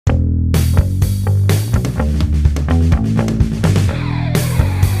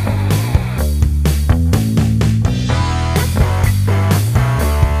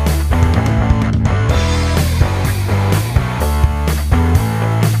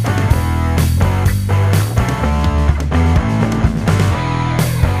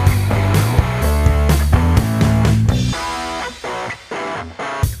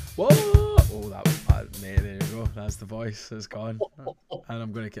It's gone, and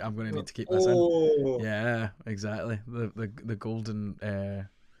I'm gonna need to keep this in. Oh, Yeah, exactly. The golden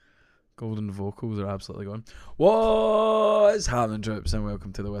vocals are absolutely gone. What's happening, troops, and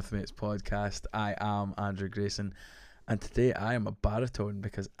welcome to the With Mates podcast. I am Andrew Grayson, and today I am a baritone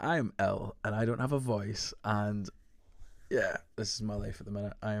because I am ill and I don't have a voice. And yeah, this is my life at the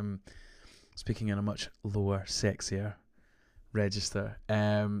minute. I am speaking in a much lower, sexier register.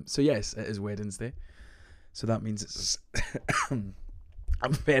 So yes, it is Wednesday. So that means it's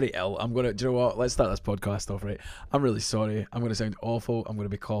I'm very ill. Do you know what? Let's start this podcast off right. I'm really sorry. I'm going to sound awful. I'm going to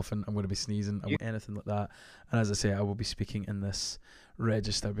be coughing. I'm going to be sneezing. Anything like that. And as I say, I will be speaking in this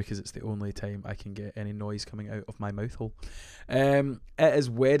register because it's the only time I can get any noise coming out of my mouth hole. It is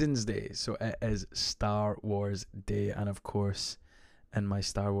Wednesday, so it is Star Wars Day. And of course, in my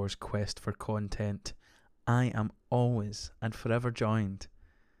Star Wars quest for content, I am always and forever joined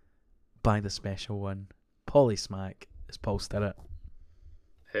by the special one, Polly Smack, as Paul Stirrett.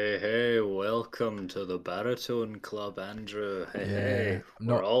 hey, welcome to the Baritone Club, Andrew. Hey,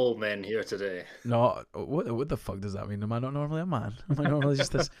 No, we're all men here today. no, what the fuck does that mean? Am I not normally a man? Am I normally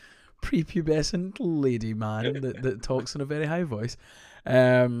just this prepubescent lady man that talks in a very high voice?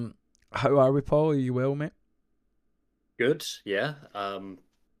 How are we, Paul? Are you well, mate? Good, yeah.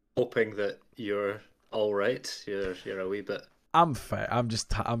 Hoping that you're all right. You're a wee bit. I'm fit. I'm just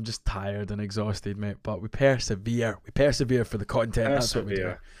tired and exhausted, mate. But we persevere. We persevere for the content. That's what we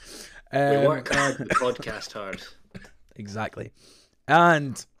do. We work hard, we podcast hard. Exactly.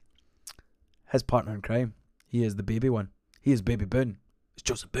 And his partner in crime, he is the baby one. He is Baby Boone. It's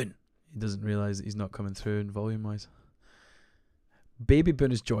Joseph Boone. He doesn't realise that he's not coming through in volume-wise. Baby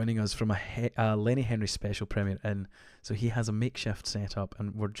Boone is joining us from a Lenny Henry special premiere in, so he has a makeshift setup,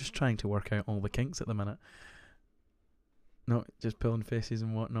 and we're just trying to work out all the kinks at the minute. No, just pulling faces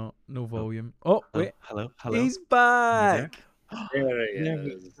and whatnot. No volume. Oh, wait. Hello. He's back. There he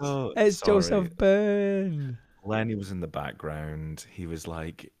is. Oh, It's sorry. Joseph Boone. Lenny was in the background. He was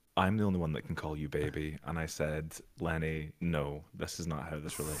like, I'm the only one that can call you baby. And I said, Lenny, no, this is not how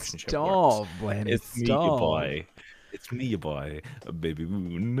this relationship Stop, works. Lenny. It's me, Stop. your boy. It's me, your boy, Baby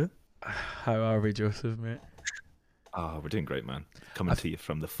Boone. How are we, Joseph, mate? Oh, we're doing great, man. Coming to you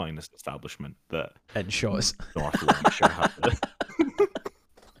from the finest establishment that In shots. North Lancashire has.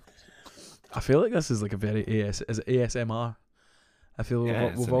 I feel like this is like a very is it ASMR? I feel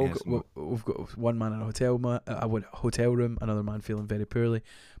Yeah, we've got one man in a hotel room, another man feeling very poorly.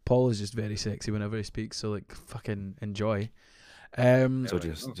 Paul is just very sexy whenever he speaks, so like fucking enjoy. So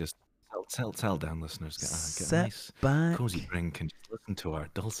just tell down, listeners. Get a nice back, cozy drink and just listen to our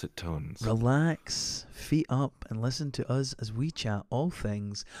dulcet tones. relax, feet up, and listen to us as we chat all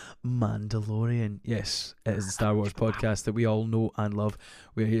things Mandalorian. Yes, it is the Star Wars podcast that we all know and love.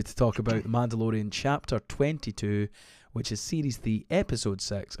 We're here to talk about The Mandalorian Chapter 22, which is Series 3, Episode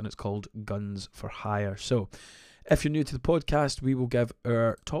 6, and it's called Guns for Hire. So, if you're new to the podcast, we will give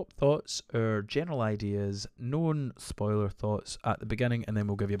our top thoughts, our general ideas, known spoiler thoughts at the beginning, and then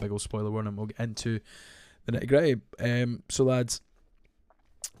we'll give you a big old spoiler warning and we'll get into the nitty-gritty. So, lads,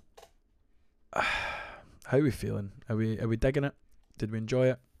 how are we feeling? Are we digging it? Did we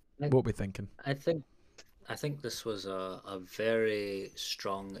enjoy it? What are we thinking? I think this was a very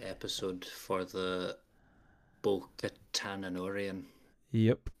strong episode for the Bo-Katanorian.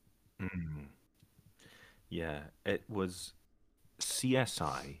 Yep. Yeah, it was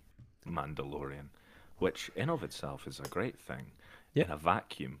CSI Mandalorian, which in of itself is a great thing. Yep. In a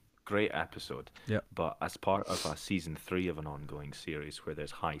vacuum, great episode. Yep. But as part of a season 3 of an ongoing series where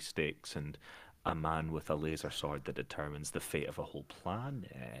there's high stakes and a man with a laser sword that determines the fate of a whole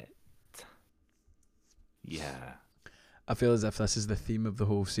planet. Yeah. I feel as if this is the theme of the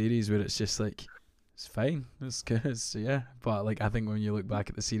whole series, where it's just like, it's fine, it's good, yeah. But like, I think when you look back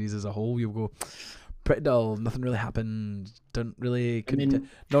at the series as a whole, you'll go, pretty dull. Nothing really happened. Don't really.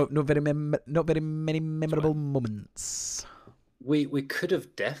 Not very many memorable moments. We could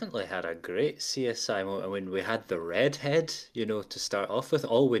have definitely had a great CSI moment. I mean, we had the redhead, to start off with.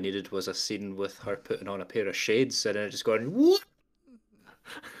 All we needed was a scene with her putting on a pair of shades and then just going, what?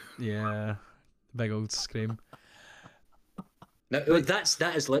 Yeah, big old scream. No,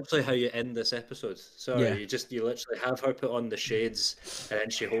 that is literally how you end this episode. Sorry, Yeah. you literally have her put on the shades, and then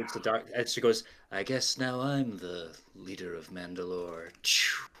she holds the dark, and she goes, "I guess now I'm the leader of Mandalore."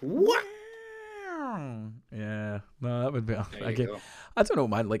 What? Yeah, no, that would be. There you Again, go. I don't know,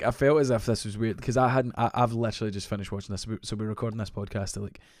 man. Like, I felt as if this was weird because I've literally just finished watching this. So we're recording this podcast at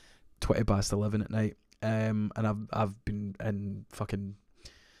like 11:20 at night. And I've been in fucking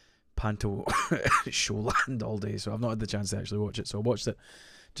Panto Showland all day, so I've not had the chance to actually watch it. So I watched it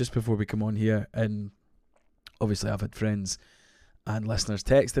just before we come on here, and obviously I've had friends and listeners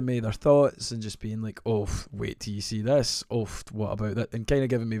texting me their thoughts and just being like, oh, wait till you see this, oh, what about that, and kind of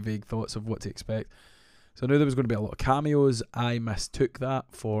giving me vague thoughts of what to expect. So I knew there was going to be a lot of cameos. I mistook that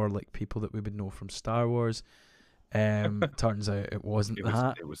for like people that we would know from Star Wars. Turns out it wasn't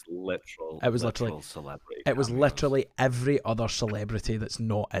that. It was literal. It was literally celebrity. It was cameos. literally every other celebrity that's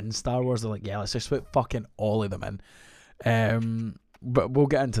not in Star Wars. They're like, yeah, let's just put fucking all of them in. But we'll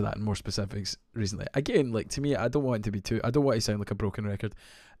get into that in more specifics recently. Again, like, to me, I don't want to sound like a broken record.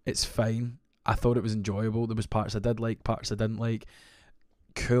 It's fine. I thought it was enjoyable. There was parts I did like, parts I didn't like.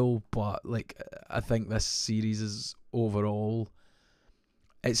 Cool, but like, I think this series is overall,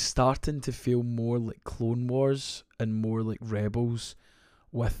 it's starting to feel more like Clone Wars and more like Rebels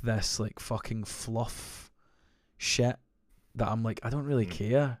with this like fucking fluff shit that I'm like, I don't really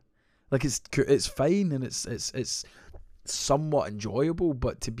care. Like, it's fine and it's somewhat enjoyable,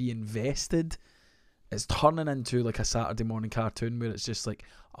 but to be invested, it's turning into like a Saturday morning cartoon where it's just like,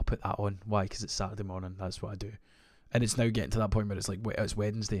 I'll put that on. Why? Because it's Saturday morning. That's what I do. And it's now getting to that point where it's like, wait, it's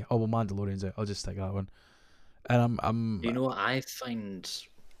Wednesday. Oh well, Mandalorian's out. I'll just stick that one. And I'm. You know what I find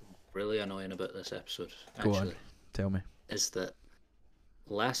really annoying about this episode? Go on, tell me. Is that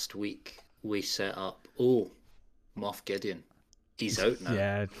last week we set up? Oh, Moff Gideon, he's out now.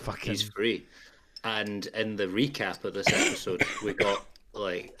 Yeah, fucking. He's free. And in the recap of this episode, we got,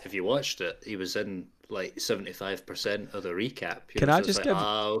 like, if you watched it, he was in like 75% of the recap. Can I just give?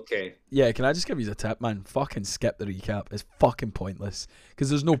 Okay. Yeah, can I just give you a tip, man? Fucking skip the recap. It's fucking pointless because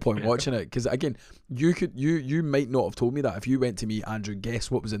there's no point watching it. Because again, you might not have told me that if you went to me, Andrew,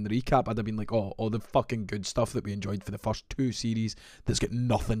 guess what was in the recap? I'd have been like, oh, all the fucking good stuff that we enjoyed for the first 2 series that's got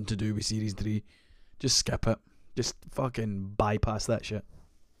nothing to do with series 3. Just skip it. Just fucking bypass that shit.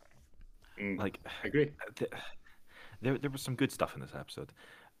 Like, I agree. There was some good stuff in this episode.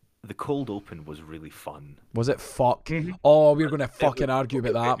 The cold open was really fun. Was it? Fuck. Oh, we're going to fucking argue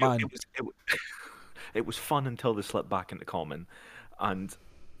about that, man. It was fun until they slipped back into common, and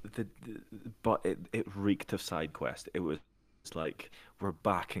but it reeked of side quest. It was like, we're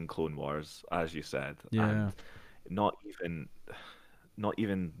back in Clone Wars, as you said. Yeah. And not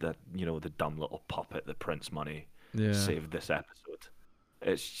even that, the dumb little puppet that prints money saved this episode.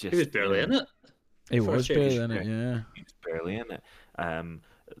 It's just, He was barely in it. He was barely in it, yeah. He was barely in it.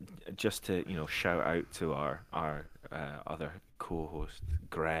 Just to shout out to our other co-host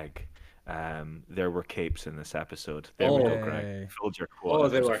Greg. There were capes in this episode. There we go, Greg. Filled your quota. Oh,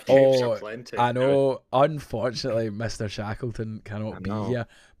 there were capes aplenty. I know. Unfortunately, Mr. Shackleton cannot be here.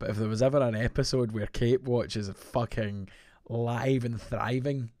 But if there was ever an episode where Cape Watch is fucking live and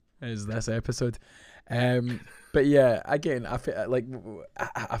thriving, is this episode. But yeah, again, I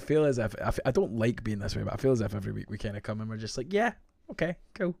feel as if I don't like being this way, but I feel as if every week we kind of come and we're just like, yeah, okay,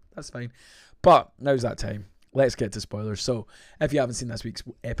 cool, that's fine. But now's that time. Let's get to spoilers. So if you haven't seen this week's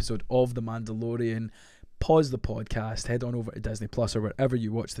episode of The Mandalorian, pause the podcast, head on over to Disney Plus or wherever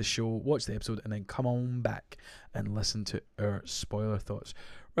you watch the show, watch the episode, and then come on back and listen to our spoiler thoughts.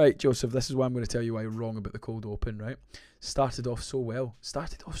 Right, Joseph, this is why I'm going to tell you why you're wrong about the cold open, right? Started off so well.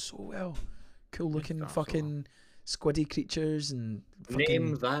 Cool looking fucking squiddy creatures and fucking...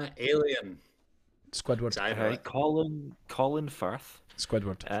 Name that alien. Squidward. Right, Colin Firth.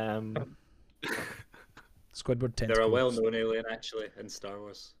 Squidward. Squidward tentacles. They're a well-known alien, actually, in Star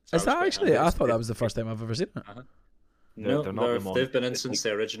Wars. So is that actually? I thought that was the first time I've ever seen it. No, they're not they've been in since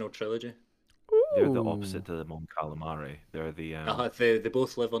the original trilogy. They're the opposite to the Mon Calamari. They're the... They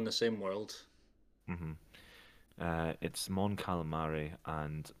both live on the same world. Mm-hmm. It's Mon Calamari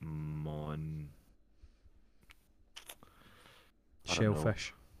and Mon...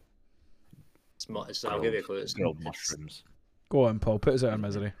 Shellfish. I'll give you a clue. It's grilled mushrooms. Go on, Paul. Put us out of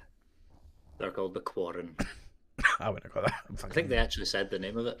misery. They're called the Quarren. I wouldn't have got that. I think they actually said the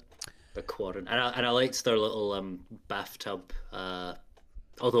name of it. The Quarren. And I liked their little bathtub.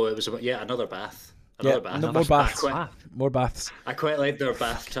 Although it was another bath. More baths. I quite liked their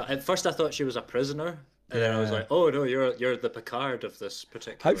bathtub. At first I thought she was a prisoner. And then I was like, oh no, you're the Picard of this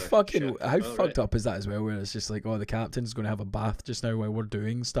particular How fucked up is that as well, where it's just like, oh, the captain's going to have a bath just now while we're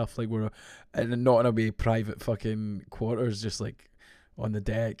doing stuff, like we're not in a way private fucking quarters, just like on the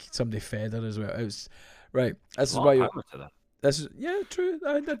deck. Somebody fed her as well. It was right. This is why true.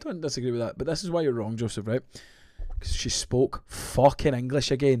 I don't disagree with that, but this is why you're wrong, Joseph, right? Because she spoke fucking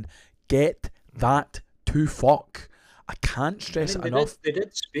English again. Get that to fuck. I can't stress it enough. They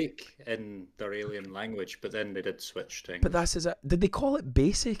did speak in their alien language, but then they did switch to English. But that's did they call it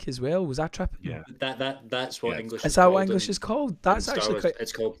basic as well? Was that tripping? Yeah. That's what English is. Is that what English is called? That's actually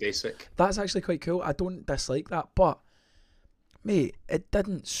it's called basic. That's actually quite cool. I don't dislike that, but mate, it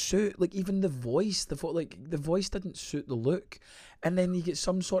didn't suit. Like, even the voice, the voice didn't suit the look. And then you get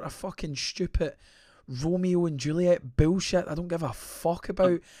some sort of fucking stupid Romeo and Juliet bullshit I don't give a fuck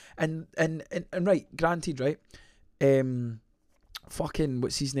about. And right, granted, right, fucking,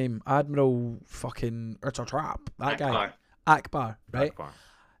 what's his name? Admiral fucking, it's a trap. That guy. Akbar, right? Akbar.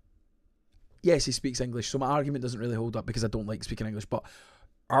 Yes, he speaks English, so my argument doesn't really hold up because I don't like speaking English, but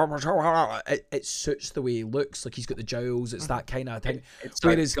it suits the way he looks. Like, he's got the jowls, it's that kind of thing.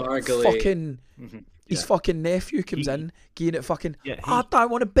 Whereas fucking his fucking nephew comes in, getting it fucking, I don't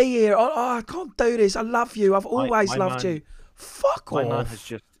want to be here. Oh, I can't do this. I love you. I've always loved you. Fuck off. My man has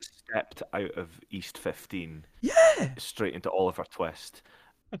just stepped out of East 15. Yeah. Straight into Oliver Twist.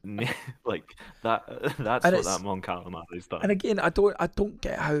 Like that. That's what that Mon Calamari's done. And again, I don't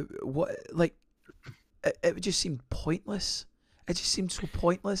get how it just seemed pointless. It just seemed so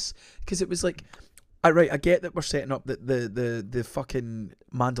pointless because it was like, I get that we're setting up that the fucking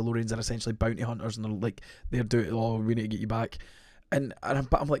Mandalorians are essentially bounty hunters and they're like, they're doing it all. We need to get you back.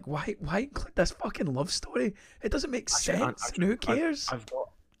 But I'm like, why include this fucking love story? It doesn't make sense. And who cares?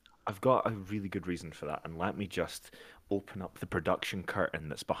 I've got a really good reason for that, and let me just open up the production curtain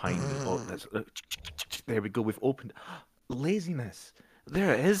that's behind me. Oh, there we go. We've opened laziness.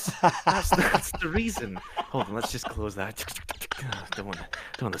 There it is. That's the reason. Hold on, let's just close that. Don't want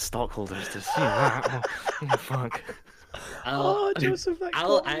the stockholders to see that. Oh fuck. Joseph,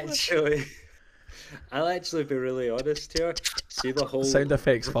 I'll actually be really honest here. See the whole sound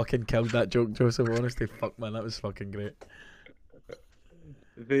effects fucking killed that joke, Joseph. Honestly, fuck man, that was fucking great.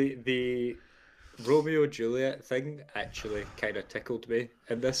 The Romeo Juliet thing actually kind of tickled me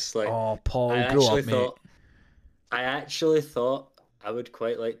in this. Like, Paul, I actually thought I would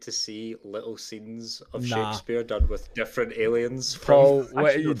quite like to see little scenes of Shakespeare done with different aliens. Paul,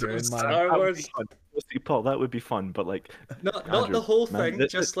 what are you doing, man? Star Wars. Paul, that would be fun, but like, not the whole thing,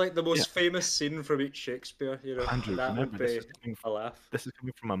 just like the most famous scene from each Shakespeare. You know, Andrew, that would be a laugh. This is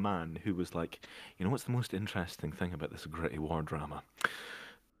coming from a man who was like, you know, what's the most interesting thing about this gritty war drama?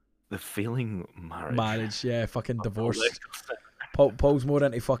 The failing marriage. Marriage, yeah, fucking divorce. Paul's more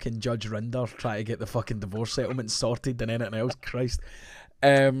into fucking Judge Rinder trying to get the fucking divorce settlement sorted than anything else. Christ.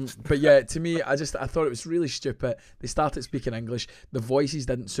 But yeah, to me, I thought it was really stupid. They started speaking English. The voices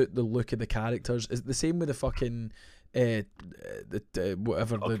didn't suit the look of the characters. It's the same with the fucking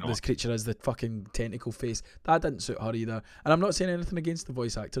whatever this creature is, the fucking tentacle face. That didn't suit her either. And I'm not saying anything against the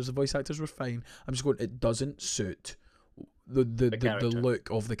voice actors. The voice actors were fine. I'm just going, it doesn't suit the look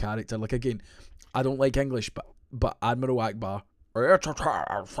of the character. Like, again, I don't like English, but Admiral Akbar, it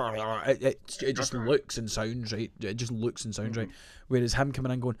just looks and sounds right. It just looks and sounds right. Whereas him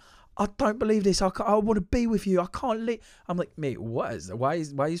coming in going, I don't believe this. I want to be with you. I can't let. I'm like, mate, what is that? Why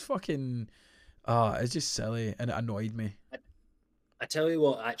is fucking? It's just silly, and it annoyed me. I tell you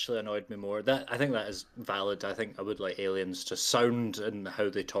what actually annoyed me more. I think that is valid. I think I would like aliens to sound and how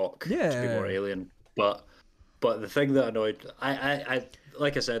they talk to be more alien. But the thing that annoyed, I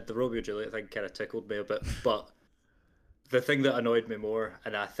like I said, the Romeo and Juliet thing kind of tickled me a bit. But the thing that annoyed me more,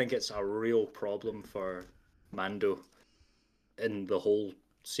 and I think it's a real problem for Mando in the whole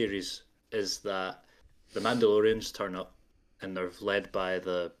series, is that the Mandalorians turn up and they're led by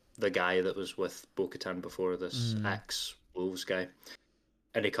the guy that was with Bo-Katan before, this ex-Wolves guy.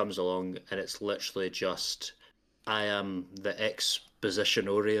 And he comes along and it's literally just, I am the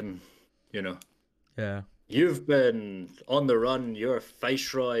expositionorian, you know. Yeah. You've been on the run, your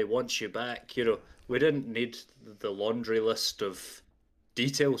viceroy wants you back, you know. We didn't need the laundry list of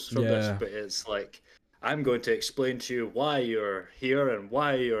details from this, but it's like, I'm going to explain to you why you're here and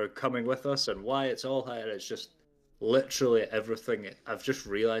why you're coming with us and why it's all higher. It's just literally everything I've just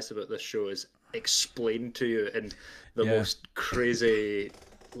realized about this show is explained to you in the most crazy,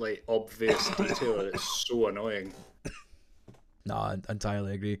 like, obvious detail, and it's so annoying. No, I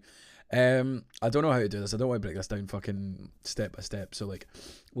entirely agree. I don't know how to do this. I don't want to break this down fucking step by step. So, like,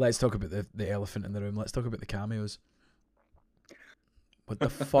 let's talk about the elephant in the room. Let's talk about the cameos. What the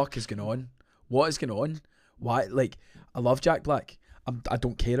fuck is going on? What is going on? Why? Like, I love Jack Black. I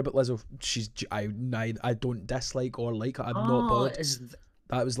don't care about Lizzo. I don't dislike or like her. I'm not bothered.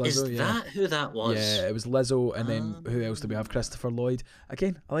 That was Lizzo. Is that who that was? Yeah, it was Lizzo, and then who else did we have? Christopher Lloyd.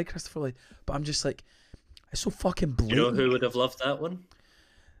 Again, I like Christopher Lloyd, but I'm just like, it's so fucking blatant. You know who would have loved that one?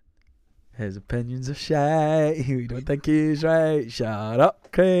 His opinions are shite. We don't think he's right. Shut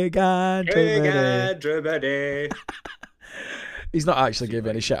up, Craig Andromedy. He's not actually giving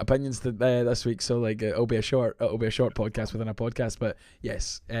any shit opinions this week, so like it'll be a short podcast within a podcast. But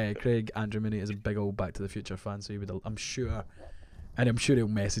yes, Craig Andromedy is a big old Back to the Future fan, so he would, I'm sure he'll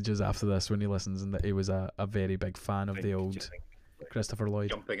message us after this when he listens, and that he was a very big fan of the old. Christopher Lloyd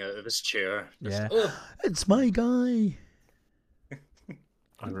jumping out of his chair. Yeah, it's my guy.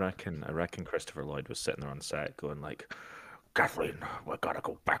 I reckon Christopher Lloyd was sitting there on set going like, Kathleen, we gotta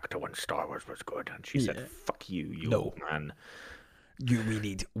go back to when Star Wars was good, and she said, "Fuck you, old man."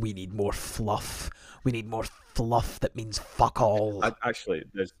 We need more fluff. We need more fluff that means fuck all. Actually,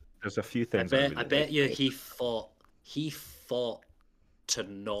 there's a few things. I bet you he fought to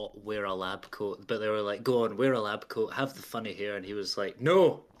not wear a lab coat, but they were like, "Go on, wear a lab coat, have the funny hair," and he was like,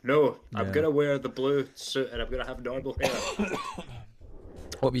 "No, I'm gonna wear the blue suit and I'm gonna have normal hair."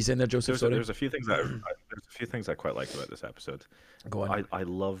 What were you saying there, Joseph? There's a few things I quite liked about this episode. Go on. I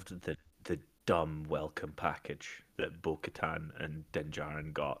loved the dumb welcome package that Bo-Katan and Din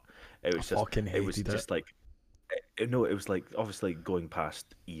Djarin got. It was like obviously going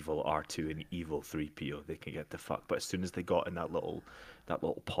past evil R2 and evil 3PO, they can get the fuck. But as soon as they got in that little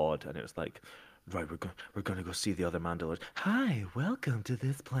pod, and it was like, right, we're gonna go see the other Mandalorians. Hi, welcome to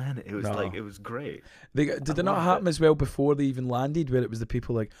this planet. It was it was great. Did it not happen as well before they even landed, where it was the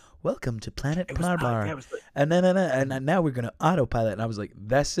people like, welcome to Planet Blarbar, and now we're gonna autopilot, and I was like,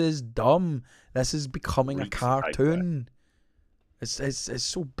 this is dumb. This is becoming a cartoon. It's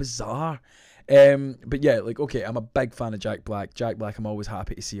so bizarre. But yeah, like, okay, I'm a big fan of Jack Black. Jack Black, I'm always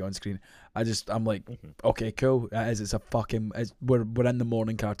happy to see on screen. I'm like, okay, cool. It's a fucking. We're in the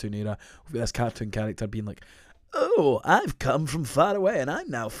morning cartoon era. We've got this cartoon character being like, oh, I've come from far away and I'm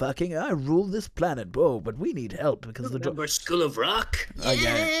now I rule this planet. Whoa, but we need help because we're School of Rock.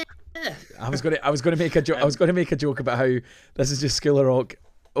 Yeah. I was gonna make a joke. I was gonna make a joke about how this is just School of Rock.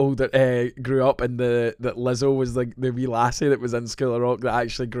 That grew up, and that Lizzo was like the wee lassie that was in School of Rock that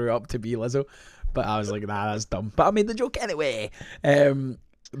actually grew up to be Lizzo. But I was like, nah, that's dumb. But I made the joke anyway.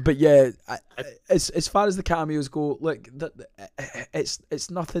 But yeah, as far as the cameos go, look,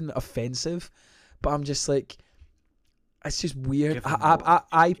 it's nothing offensive, but I'm just like, it's just weird.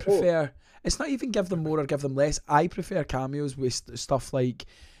 I prefer. It's not even give them more or give them less. I prefer cameos with stuff like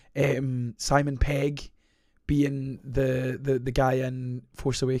Simon Pegg being the guy in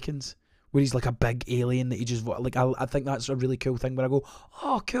Force Awakens, where he's like a big alien that he just like. I think that's a really cool thing. Where I go,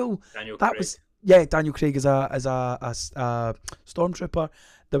 oh, cool. Daniel Craig as a stormtrooper.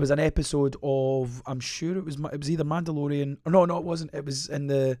 There was an episode of, I'm sure it was either Mandalorian or no, it wasn't. It was in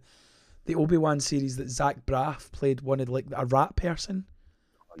the Obi-Wan series that Zach Braff played one of like a rat person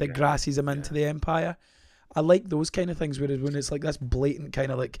that grasses him into the Empire. I like those kind of things where when it's like this blatant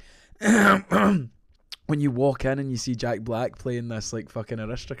kind of like. When you walk in and you see Jack Black playing this like fucking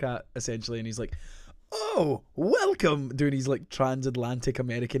aristocrat essentially, and he's like, oh, welcome, doing his like transatlantic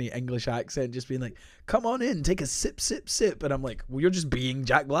American English accent, just being like, come on in, take a sip, and I'm like, well, you're just being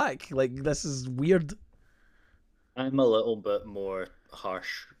Jack Black. Like, this is weird. I'm a little bit more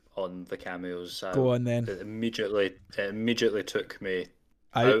harsh on the cameos. Go on then. It immediately took me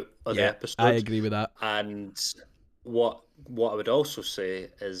out of the episode. I agree with that. And what I would also say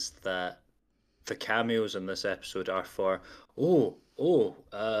is that the cameos in this episode are for we're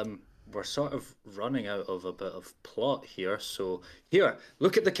sort of running out of a bit of plot here, so here,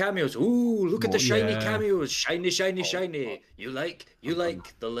 look at the cameos. Ooh, look at the shiny cameos. Shiny. You like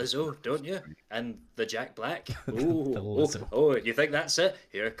the Lizzo, don't you? And the Jack Black. Oh, you think that's it?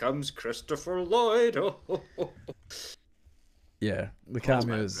 Here comes Christopher Lloyd. Yeah, the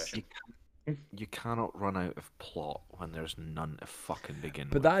cameos. You cannot run out of plot when there's none to fucking begin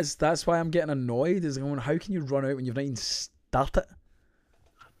with. But that's why I'm getting annoyed. Is going, how can you run out when you've not even started?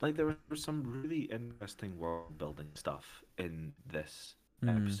 Like, there was some really interesting world building stuff in this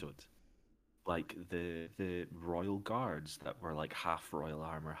episode. Like the royal guards that were like half royal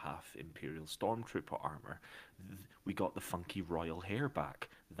armor, half Imperial stormtrooper armor. We got the funky royal hair back.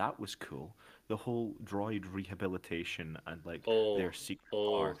 That was cool. The whole droid rehabilitation and like their secret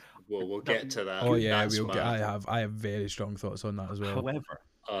power. We'll get to that. Oh yeah, we'll get. I have very strong thoughts on that as well. However,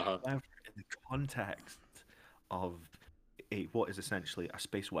 in the context of what is essentially a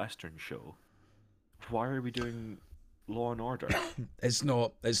space western show, why are we doing Law and Order? It's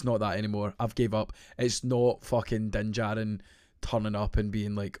not that anymore. I've gave up. It's not fucking Din Djarin turning up and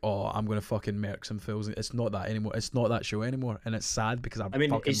being like, oh, I'm gonna fucking murk some fools. It's not that anymore. It's not that show anymore, and it's sad because I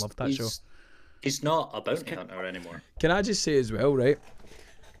fucking love that show. He's not a bounty hunter anymore. Can I just say as well, right?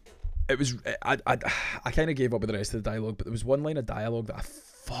 It was I kind of gave up with the rest of the dialogue, but there was one line of dialogue that I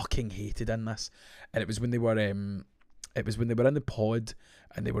fucking hated in this, and it was when they were in the pod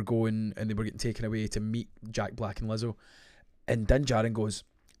and they were going and they were getting taken away to meet Jack Black and Lizzo, and Din Djarin goes,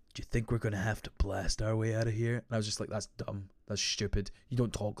 do you think we're gonna have to blast our way out of here? And I was just like, that's dumb, that's stupid, you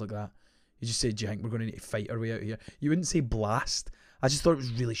don't talk like that. You just say, do you think we're gonna need to fight our way out of here? You wouldn't say blast. I just thought it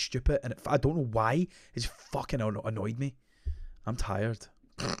was really stupid, and I don't know why, it just fucking annoyed me. I'm tired.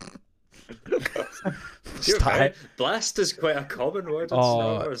 Blast is quite a common word in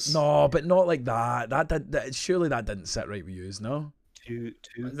Star Wars. No, but not like that. Surely that didn't sit right with you, no?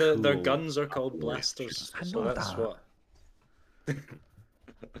 Their guns are called blasters. I know so that's that. what.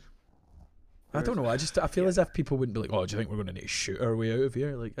 I don't know. I feel as if people wouldn't be like, "Oh, do you think we're going to need to shoot our way out of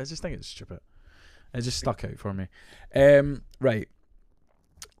here?" Like, I just think it's stupid. It just stuck out for me. Right.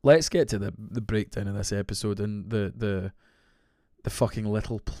 Let's get to the breakdown of this episode and the fucking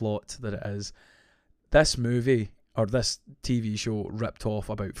little plot that it is. This movie or this TV show ripped off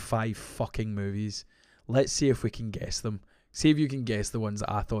about 5 fucking movies. Let's see if we can guess them. See if you can guess the ones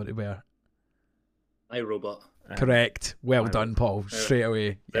that I thought they were. iRobot. Correct. Well done, Paul. Straight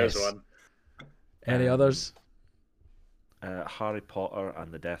away. There's yes. one. Any others? Harry Potter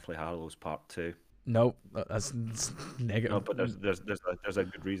and the Deathly Hallows Part 2. No, that's negative. No, but there's a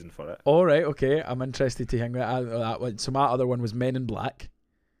good reason for it. All right, okay. I'm interested to hear that one. So my other one was Men in Black.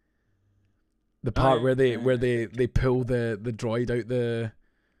 The part where they pull the droid out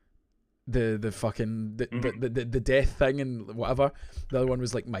the fucking the death thing and whatever. The other one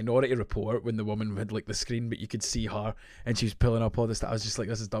was like Minority Report, when the woman had like the screen but you could see her and she was pulling up all this stuff. I was just like,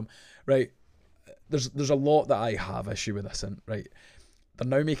 this is dumb. Right. There's a lot that I have issue with this in, right? They're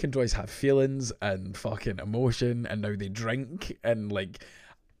now making droids have feelings and fucking emotion, and now they drink and like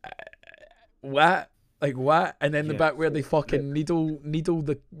what? Like what? And then the bit where they fucking needle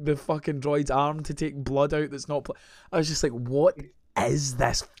the fucking droid's arm to take blood out that's not I was just like, what is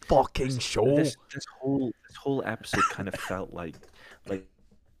this fucking show? This whole episode kind of felt like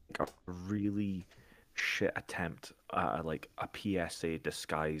a really shit attempt at like a PSA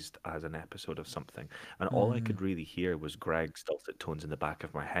disguised as an episode of something, and all I could really hear was Greg's dulcet tones in the back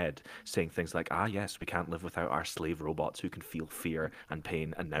of my head saying things like, yes, we can't live without our slave robots who can feel fear and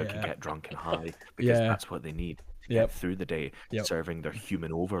pain and now can get drunk and high because that's what they need to get through the day, serving their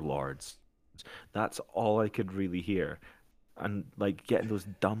human overlords. That's all I could really hear. And like getting those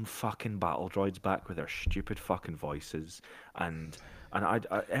dumb fucking battle droids back with their stupid fucking voices, and I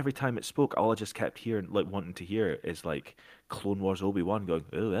every time it spoke, all I just kept hearing, like wanting to hear, is like Clone Wars Obi-Wan going,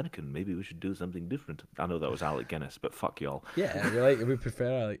 "Oh, Anakin, maybe we should do something different." I know that was Alec Guinness, but fuck y'all. Yeah, we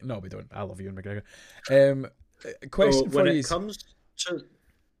prefer. No, we don't. I love Ewan McGregor. Question for you: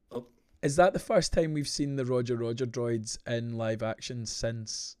 is that the first time we've seen the Roger droids in live action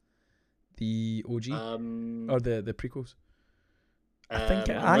since the OG or the prequels? I think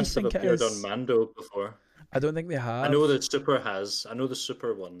it is. On Mando before. I don't think they have. I know the Super has. I know the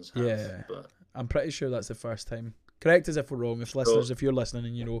Super ones have. Yeah, but I'm pretty sure that's the first time. Correct us if we're wrong. If listeners, if you're listening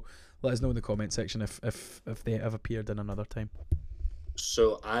and you know, let us know in the comment section if they have appeared in another time.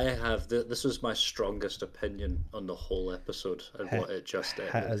 So I have this was my strongest opinion on the whole episode, and what it just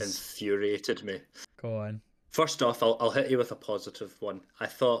infuriated me. Go on. First off, I'll hit you with a positive one. I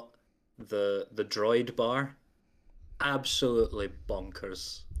thought the droid bar, absolutely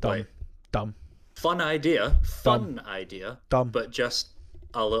bonkers. Dumb. Fun idea, dumb, but just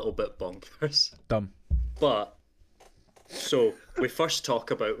a little bit bonkers. Dumb. But so we first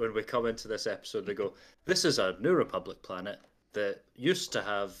talk about, when we come into this episode, we go, this is a New Republic planet that used to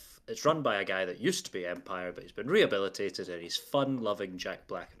have, it's run by a guy that used to be Empire, but he's been rehabilitated and he's fun-loving Jack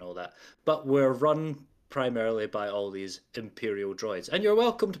Black and all that. But we're run primarily by all these Imperial droids, and you're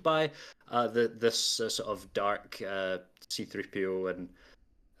welcomed by this sort of dark C-3PO and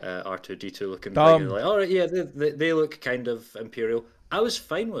R2-D2 looking thing. Like, all right, yeah, they look kind of Imperial. I was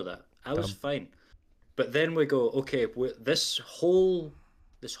fine with that. I was fine. But then we go, okay, this whole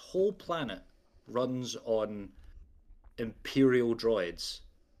planet runs on Imperial droids,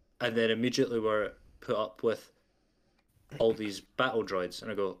 and then immediately we're put up with all these battle droids, and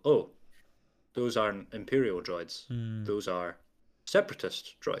I go, oh, those aren't Imperial droids. Those are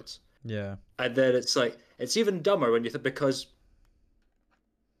Separatist droids. Yeah. And then it's like, it's even dumber when you think, because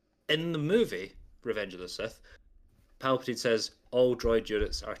in the movie Revenge of the Sith, Palpatine says all droid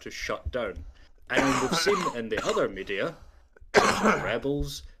units are to shut down. And we've seen in the other media,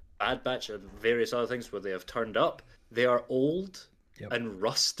 Rebels, Bad Batch, and various other things where they have turned up, they are old and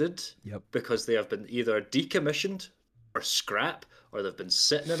rusted because they have been either decommissioned or scrap, or they've been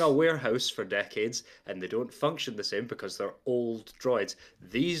sitting in a warehouse for decades and they don't function the same because they're old droids.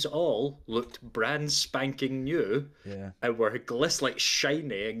 These all looked brand spanking new and were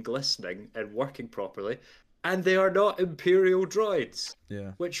shiny and glistening and working properly, and they are not Imperial droids.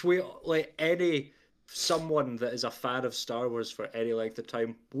 Yeah. Which someone that is a fan of Star Wars for any length of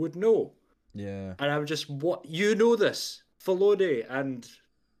time would know. Yeah. And I'm just, what, you know this, Filoni and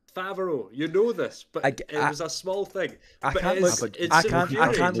Favreau, you know this, but it was a small thing. I can't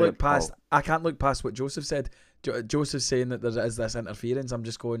look past what Joseph said. Joseph's saying that there is this interference. I'm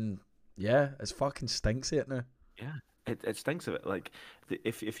just going, yeah, it fucking stinks it now. Yeah, it stinks of it. Like,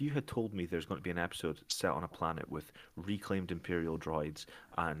 if you had told me there's going to be an episode set on a planet with reclaimed Imperial droids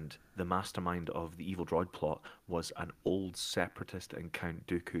and the mastermind of the evil droid plot was an old separatist and Count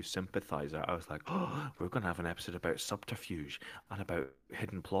Dooku sympathizer, I was like, oh, we're going to have an episode about subterfuge and about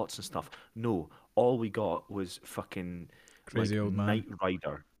hidden plots and stuff. No, all we got was fucking crazy old man.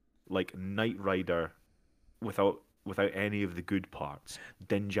 Knight Rider without any of the good parts,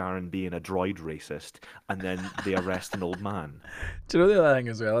 Din Djarin being a droid racist, and then they arrest an old man. Do you know the other thing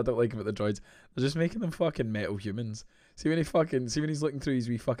as well I don't like about the droids? They're just making them fucking metal humans. See when he's looking through his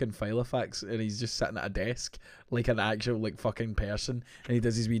wee fucking filofax and he's just sitting at a desk like an actual like fucking person, and he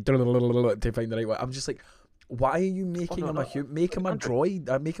does his wee to find the right one. I'm just like, why are you making him a human? Make him a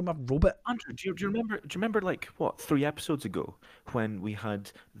droid. Make him a robot. Andrew, do you remember like what 3 episodes ago when we had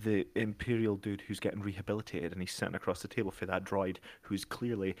the Imperial dude who's getting rehabilitated and he's sitting across the table for that droid who's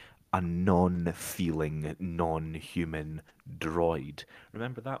clearly a non-feeling, non-human droid.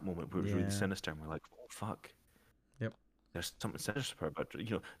 Remember that moment where it was really sinister and we're like, oh fuck. Yep. There's something sinister about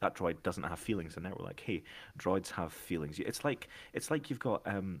that droid doesn't have feelings, and now we're like, hey, droids have feelings. It's like you've got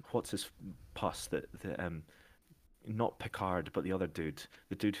what's his pus that not Picard, but the other dude,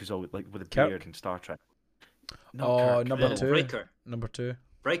 the dude who's always like with a beard in Star Trek. Number 2. Riker. Number 2.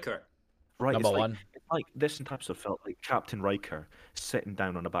 Riker. Right. Number 1. It's like this entire episode felt like Captain Riker sitting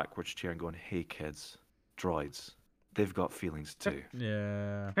down on a backwards chair and going, "Hey kids, droids, they've got feelings too."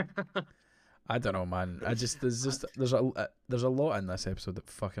 Yeah. I don't know, man. There's a lot in this episode that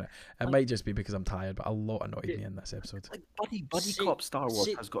fucking. It might just be because I'm tired, but a lot annoyed me in this episode. Like buddy cop Star Wars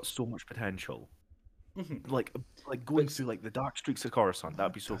has got so much potential. Mm-hmm. Like going through like the dark streaks of Coruscant,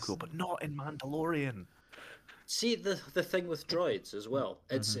 that'd be so cool, but not in Mandalorian. See the thing with droids as well.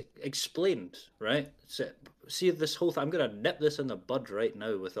 It's explained, right? So, see this whole thing. I'm gonna nip this in the bud right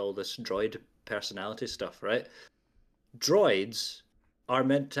now with all this droid personality stuff, right? Droids are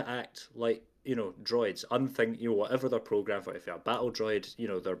meant to act like droids, whatever they're programmed for. If you're a battle droid,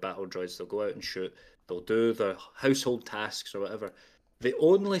 they're battle droids. They'll go out and shoot. They'll do their household tasks or whatever. They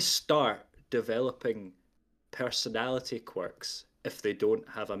only start developing personality quirks if they don't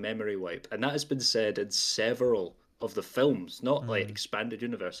have a memory wipe, and that has been said in several of the films, not like expanded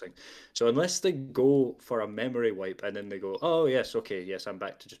universe thing. So unless they go for a memory wipe and then they go, oh yes, okay, yes, I'm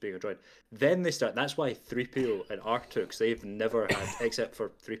back to just being a droid, then they start. That's why 3PO and R2, because they've never had, except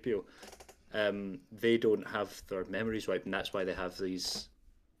for 3PO, they don't have their memories wiped, and that's why they have these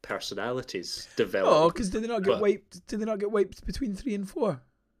personalities developed. Oh, because did they not get wiped? Did they not get wiped between 3 and 4?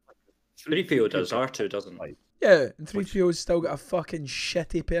 3PO does, R2 doesn't. Yeah, and 3PO's still got a fucking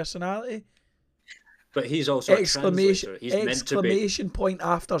shitty personality. But he's also exclamation a point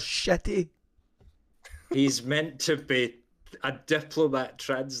after shitty. He's meant to be a diplomat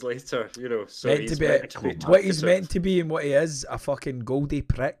translator, So what he's meant to be and what he is, a fucking Goldie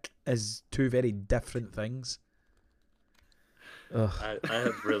prick, is two very different things.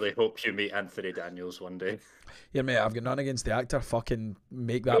 I really hope you meet Anthony Daniels one day. Yeah, mate, I've got nothing against the actor. Fucking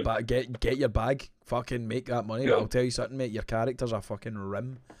make that bag. Get your bag. Fucking make that money. But I'll tell you something, mate. Your character's a fucking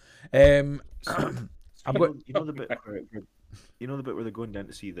rim. You know the bit where they're going down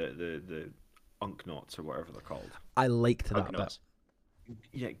to see the Unknots or whatever they're called. I liked that bit.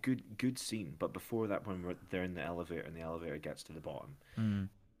 Yeah, good scene. But before that, when they're in the elevator and the elevator gets to the bottom,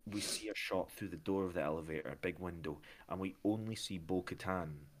 we see a shot through the door of the elevator, a big window, and we only see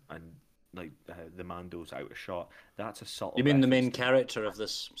Bo-Katan and like the Mandos out of shot. That's a subtle. You mean the main character of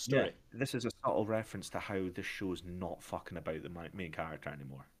this story? Yeah, this is a subtle reference to how this show's not fucking about the main character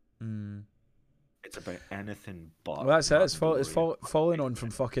anymore. It's about anything but. Well, that's it. It's following on from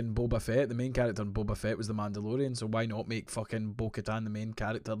fucking Boba Fett. The main character in Boba Fett was the Mandalorian, so why not make fucking Bo-Katan the main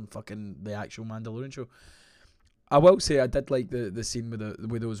character in fucking the actual Mandalorian show? I will say I did like the scene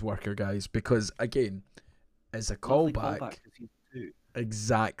with those worker guys, because again, it's a callback.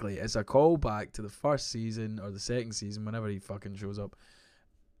 Exactly, it's a callback to the first season or the second season, whenever he fucking shows up,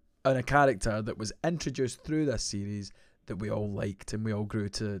 and a character that was introduced through this series that we all liked and we all grew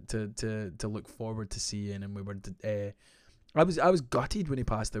to look forward to seeing, and we were. I was gutted when he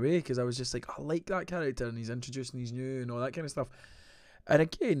passed away, because I was just like, I like that character, and he's introducing these new and all that kind of stuff. And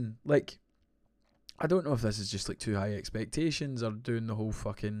again, like, I don't know if this is just like too high expectations or doing the whole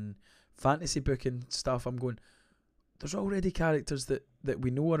fucking fantasy booking stuff. I'm going, there's already characters that we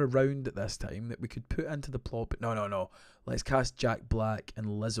know are around at this time that we could put into the plot, but no. Let's cast Jack Black and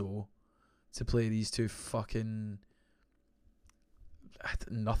Lizzo to play these two fucking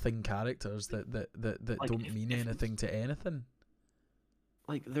nothing characters that like, don't mean anything to anything.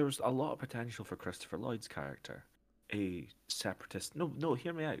 like there was a lot of potential for Christopher Lloyd's character, a separatist. No,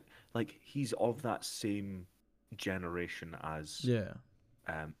 hear me out. Like he's of that same generation as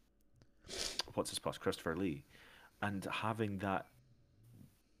um, what's his boss, Christopher Lee, and having that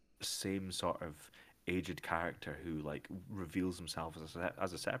same sort of aged character who like reveals himself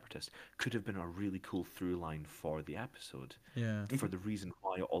as a separatist could have been a really cool through line for the episode. Yeah. For the reason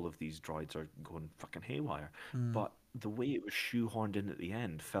why all of these droids are going fucking haywire. But the way it was shoehorned in at the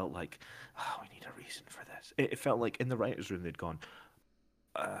end felt like, we need a reason for this. It felt like in the writers' room they'd gone,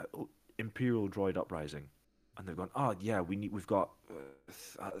 Imperial droid uprising, and they've gone, oh yeah, we've got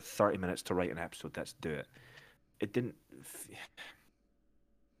 30 minutes to write an episode. Let's do it. It didn't.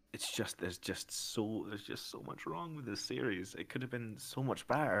 It's just there's just so much wrong with this series. It could have been so much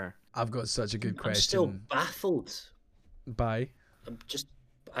better. I've got such a good question. I'm still baffled. By? I'm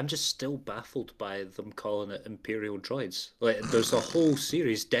just still baffled by them calling it Imperial droids. Like there's a whole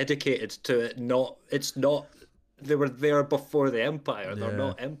series dedicated to it. It's not. They were there before the Empire. Yeah. They're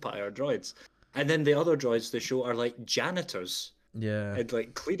not Empire droids. And then the other droids they show are like janitors. Yeah. And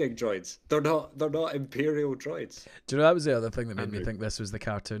like cleaning droids. They're not Imperial droids. Do you know that was the other thing that made me think this was the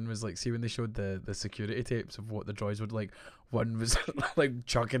cartoon, was like, see when they showed the security tapes of what the droids would like, one was like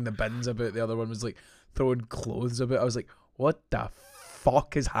chucking the bins about, the other one was like throwing clothes about. I was like, what the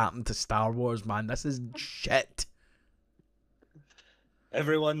fuck has happened to Star Wars, man? This is shit.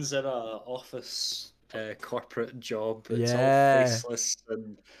 Everyone's in a office corporate job. It's all faceless,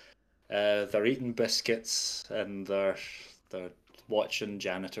 and they're eating biscuits and they're watching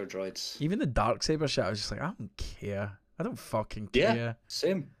janitor droids. Even the Darksaber shit, I was just like, I don't care. I don't fucking care. Yeah,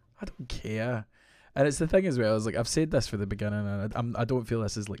 same. I don't care. And it's the thing as well, is like, I've said this for the beginning, and I don't feel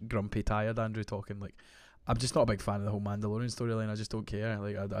this is like grumpy, tired Andrew talking. Like, I'm just not a big fan of the whole Mandalorian storyline. I just don't care.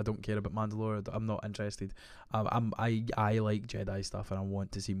 Like, I don't care about Mandalore. I'm not interested. I like Jedi stuff, and I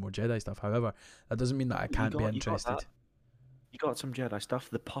want to see more Jedi stuff. However, that doesn't mean that I can't be interested. You got some Jedi stuff.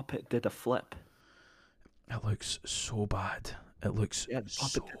 The puppet did a flip. It looks so bad. It looks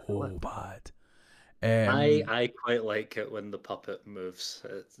so bad. I quite like it when the puppet moves.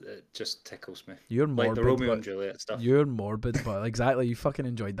 It just tickles me. You're morbid, like the Romeo and Juliet stuff. You're morbid, but exactly, you fucking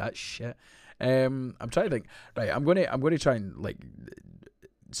enjoyed that shit. I'm trying to think. Right, I'm going to try and like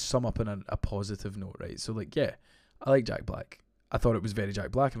sum up in a positive note. Right, so like, yeah, I like Jack Black. I thought it was very Jack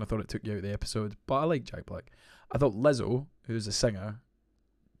Black, and I thought it took you out of the episode. But I like Jack Black. I thought Lizzo, who's a singer,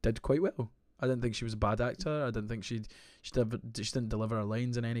 did quite well. I didn't think she was a bad actor. I didn't think she didn't deliver her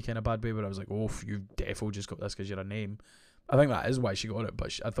lines in any kind of bad way. But I was like, oh, you defo just got this because you're a name. I think that is why she got it.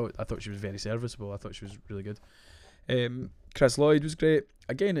 But I thought she was very serviceable. I thought she was really good. Chris Lloyd was great.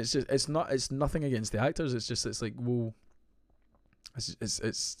 Again, it's nothing against the actors. It's like, whoa.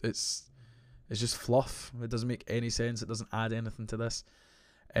 It's just fluff. It doesn't make any sense. It doesn't add anything to this.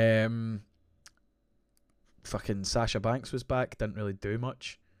 Fucking Sasha Banks was back. Didn't really do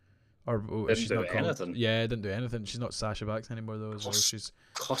much. Or didn't do anything. Yeah, didn't do anything. She's not Sasha Banks anymore though. She's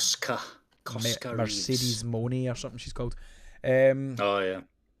Koska Mercedes Money or something she's called. Oh yeah.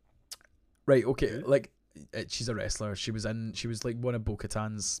 Right. Okay. Like, she's a wrestler. She was like one of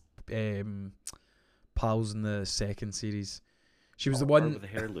Bo-Katan's pals in the second series. She was the one with the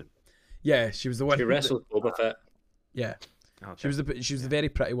hair loop. Yeah, she was the one. She wrestled Boba Fett. Yeah. Okay. She was the very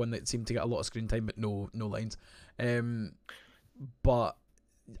pretty one that seemed to get a lot of screen time but no lines. But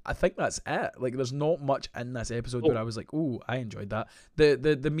I think that's it. Like, there's not much in this episode where I was like, "Oh, I enjoyed that."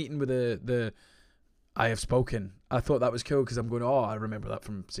 The meeting with the I have spoken. I thought that was cool because I'm going, "Oh, I remember that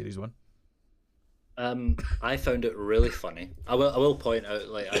from series 1." I found it really funny. I will point out,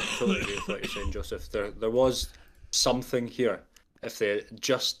 like, I totally agree with what you're saying, Joseph. There was something here. If they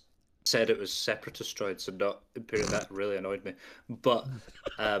just said it was separatist droids and not Imperial, that really annoyed me. But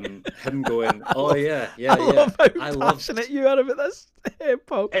him going, "Oh yeah." I love how passionate you are about this,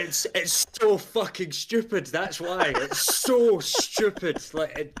 Paul. It's so fucking stupid. That's why it's so stupid.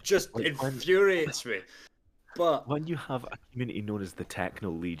 Like, it just infuriates me. But when you have a community known as the Techno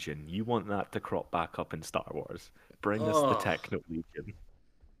Legion, you want that to crop back up in Star Wars. Bring us the Techno Legion.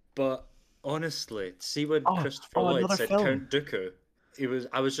 But honestly, see when Christopher Lloyd said Count Dooku.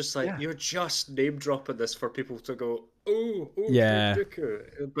 I was just like, you're just name dropping this for people to go, oh yeah.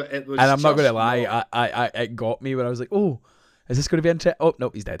 Dooku. But it was. And I'm not going to lie, I it got me when I was like, oh, is this going to be interesting? Oh no,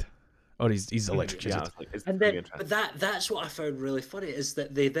 he's dead, or he's electrocuted. But that's what I found really funny, is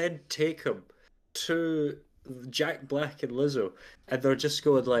that they then take him to Jack Black and Lizzo, and they're just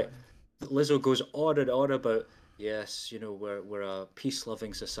going like, Lizzo goes on and on about, Yes, we're a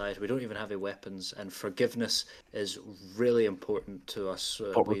peace-loving society. We don't even have any weapons, and forgiveness is really important to us.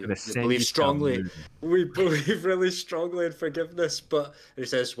 But We believe strongly. We believe really strongly in forgiveness. But he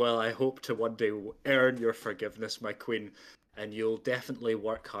says, "Well, I hope to one day earn your forgiveness, my queen, and you'll definitely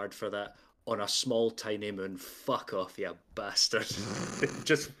work hard for that on a small, tiny moon." Fuck off, you bastard!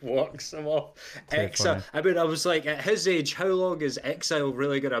 Just walks him off. Exile. I mean, I was like, at his age, how long is exile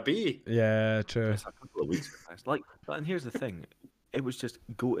really gonna be? Yeah, true. Just a couple of weeks. Like, and here's the thing: it was just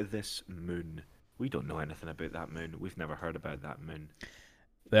go to this moon. We don't know anything about that moon. We've never heard about that moon.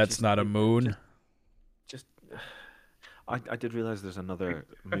 That's not a moon. I did realize there's another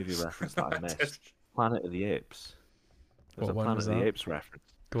movie reference that I missed. Planet of the Apes. There's a Planet of the Apes reference.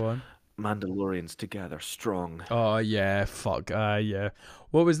 Go on. Mandalorians together, strong. Oh yeah, fuck. Yeah.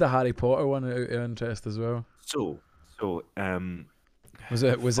 What was the Harry Potter one out of interest as well? So was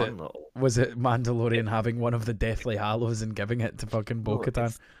it Mandalorian having one of the Deathly Hallows and giving it to fucking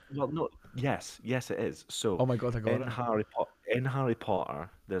Bo-Katan? Yes, it is. So, oh my god, I got it. In Harry Potter,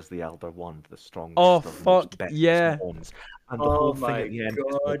 there's the Elder Wand, the strongest. Oh fuck yeah! Wands. And the whole thing at the end,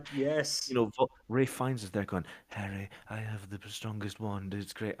 God, yes. Ray finds us there going, "Harry, I have the strongest wand.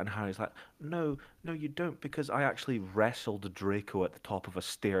 It's great." And Harry's like, "No, you don't, because I actually wrestled Draco at the top of a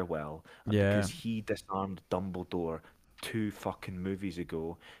stairwell. And because he disarmed Dumbledore 2 fucking movies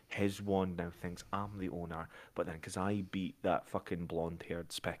ago, his wand now thinks I'm the owner. But then because I beat that fucking blonde-haired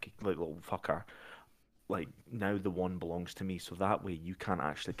specky little fucker, like, now the wand belongs to me. So that way you can't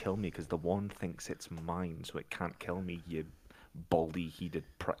actually kill me because the wand thinks it's mine, so it can't kill me, you baldy-headed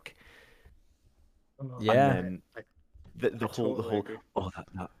prick." Yeah. And then the whole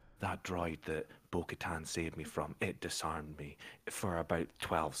that droid that Bo-Katan saved me from, it disarmed me. For about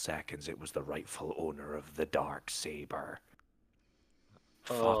 12 seconds, it was the rightful owner of the dark saber.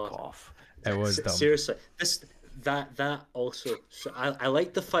 Fuck off. It was dumb. Seriously, that also. So I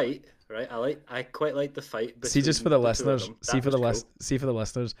like the fight, right? I quite like the fight. See, just for the listeners, see for the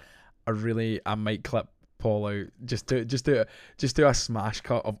listeners, I might clip Paul out. Just do a smash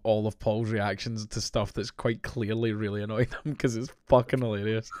cut of all of Paul's reactions to stuff that's quite clearly really annoyed him, because it's fucking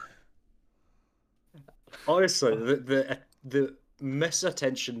hilarious. Honestly, the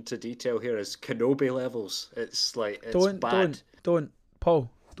misattention to detail here is Kenobi levels. It's like bad. Don't, Paul.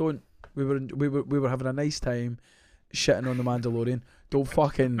 Don't. We were having a nice time shitting on the Mandalorian.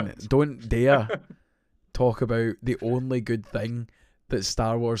 Don't dare talk about the only good thing that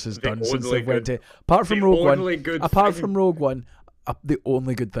Star Wars has done since they went to, apart from Rogue One, the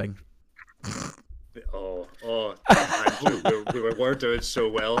only good thing. Andrew, we were doing so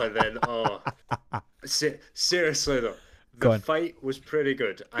well, and then seriously though, the fight was pretty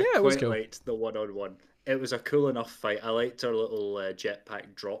good. I quite liked the one-on-one. It was a cool enough fight. I liked her little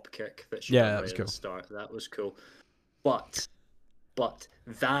jetpack drop kick that she did at the start. That was cool. But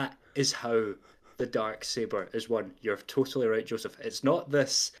that is how the dark saber is won. You're totally right, Joseph. It's not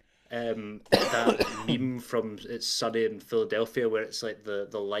this that meme from It's Sunny in Philadelphia where it's like the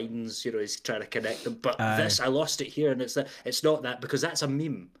lines, he's trying to connect them. But this, I lost it here, and it's not that, because that's a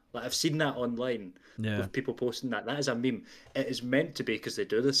meme. Like, I've seen that online with people posting that. That is a meme. It is meant to be, because they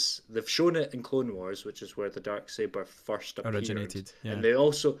do this. They've shown it in Clone Wars, which is where the dark saber first originated, and they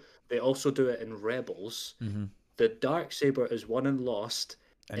also do it in Rebels. Mm-hmm. The dark saber is won and lost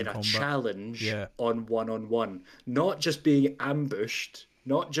in a challenge on one-on-one, not just being ambushed,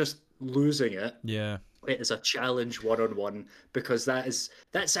 not just losing it. Yeah, it is a challenge one-on-one, because that's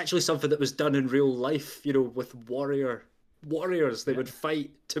actually something that was done in real life. With warriors, they would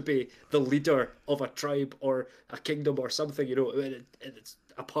fight to be the leader of a tribe or a kingdom or something. It's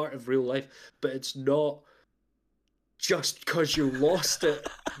a part of real life, but it's not just because you lost it.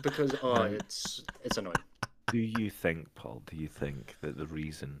 Because it's annoying. Do you think, Paul, that the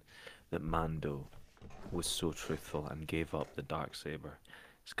reason that Mando was so truthful and gave up the darksaber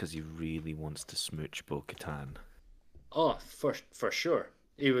is because he really wants to smooch Bo-Katan? Oh, for sure.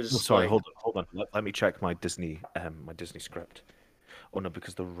 He was. Oh, sorry, hold on. Let me check my Disney script. Oh no,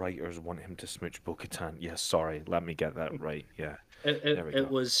 because the writers want him to smooch Bo-Katan. Yeah, sorry. Let me get that right. Yeah. It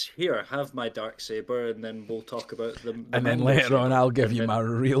was, here, have my darksaber, and then we'll talk about them. And then later on, I'll give you my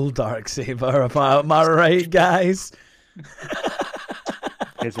real darksaber. Am I right, guys?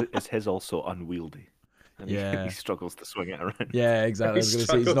 Is his also unwieldy? And he struggles to swing it around. Yeah, exactly. I was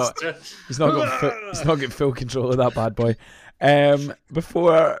going to say he's not got full control of that bad boy.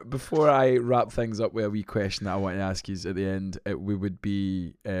 Before I wrap things up with a wee question that I want to ask you at the end, we wouldn't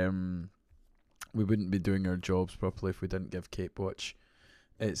be doing our jobs properly if we didn't give Cape Watch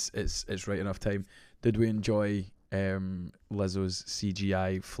it's right enough time. Did we enjoy Lizzo's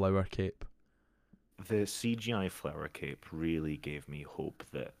CGI flower cape? the CGI flower cape really gave me hope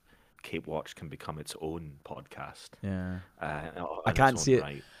that Cape Watch can become its own podcast. Yeah. I can't see it.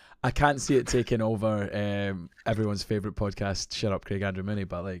 Right. I can't see it taking over everyone's favorite podcast, Shut Up, Craig Andrew Mooney.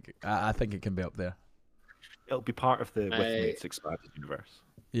 But like, I think it can be up there. It'll be part of the With expanded universe.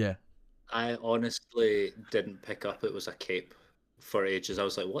 Yeah. I honestly didn't pick up it was a cape for ages. I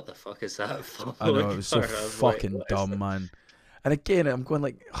was like, what the fuck is that for? I know, it was so fucking dumb, man. And again, I'm going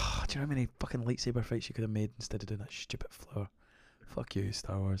like, oh, do you know how many fucking lightsaber fights you could have made instead of doing that stupid flower? Fuck you,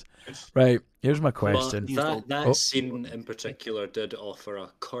 Star Wars. Right, here's my question. That scene in particular did offer a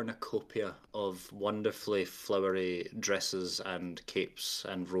cornucopia of wonderfully flowery dresses and capes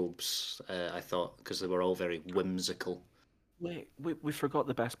and robes, I thought, because they were all very whimsical. Wait, we forgot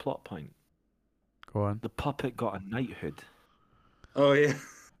the best plot point. Go on. The puppet got a knighthood. Oh, yeah.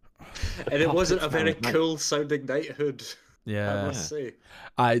 And it wasn't a very cool sounding knighthood. Yeah. I must say.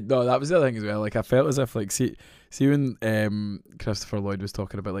 No, that was the other thing as well. Like, I felt as if, like, see when Christopher Lloyd was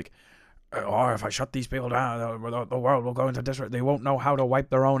talking about, like, oh, if I shut these people down, the world will go into disarray. They won't know how to wipe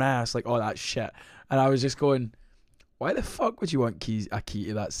their own ass. Like, all that shit. And I was just going, why the fuck would you want a key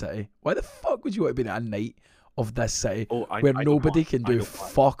to that city? Why the fuck would you want to be a knight of this city where nobody can do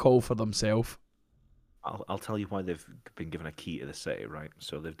fuck all for themselves? I'll tell you why they've been given a key to the city, right?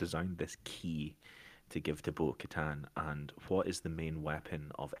 So they've designed this key to give to Bo-Katan, and what is the main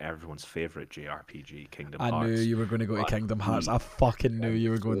weapon of everyone's favourite JRPG, Kingdom Hearts? I knew you were going to go to Kingdom Hearts. I fucking knew you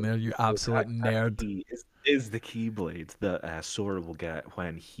were going there, you absolute nerd. Is the Keyblade that Sora will get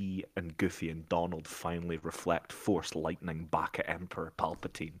when he and Goofy and Donald finally reflect Force Lightning back at Emperor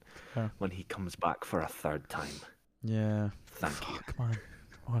Palpatine when he comes back for a third time. Yeah. Thank you. Man.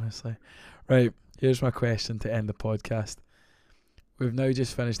 Honestly. Right, here's my question to end the podcast. We've now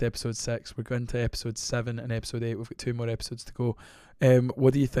just finished episode 6. We're going to episode 7 and episode 8. We've got 2 more episodes to go.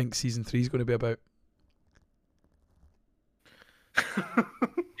 What do you think season 3 is going to be about?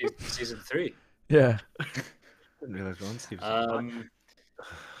 Season 3? Yeah. I didn't realise we're on season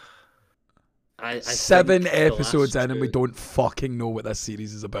 7 episodes in and we don't fucking know what this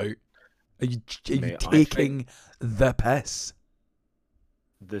series is about. Are you taking the piss?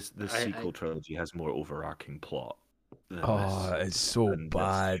 This sequel trilogy has more overarching plot. It's so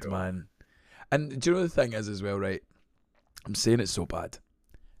bad, man. And do you know the thing is as well, right? I'm saying it's so bad.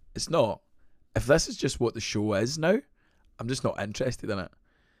 It's not. If this is just what the show is now, I'm just not interested in it.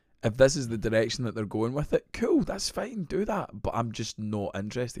 If this is the direction that they're going with it, cool, that's fine, do that. But I'm just not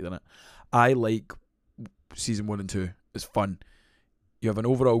interested in it. I like season 1 and 2. It's fun. You have an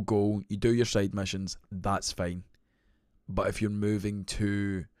overall goal, you do your side missions, that's fine. But if you're moving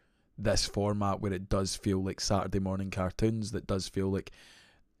to this format where it does feel like Saturday morning cartoons, that does feel like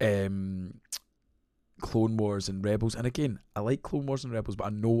Clone Wars and Rebels, and again, I like Clone Wars and Rebels, but I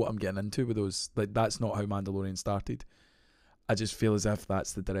know what I'm getting into with those. Like, that's not how Mandalorian started. I just feel as if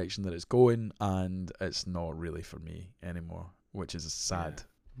that's the direction that it's going, and it's not really for me anymore, which is sad. Yeah.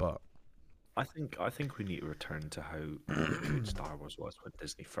 But I think we need to return to how good Star Wars was when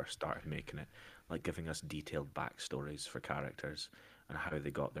Disney first started making it, like giving us detailed backstories for characters and how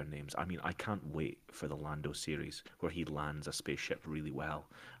they got their names. I mean, I can't wait for the Lando series where he lands a spaceship really well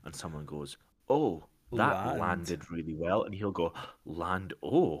and someone goes, oh, that landed really well, and he'll go, land,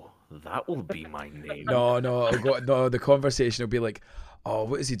 oh, that will be my name. No, the conversation will be like, oh,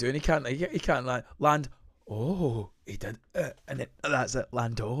 what is he doing? He can't land. Oh, he did it, and then that's it,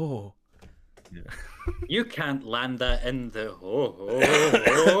 Lando. Yeah. You can't land that in the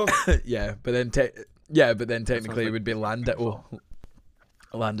yeah, but then technically it would be Land-it-o.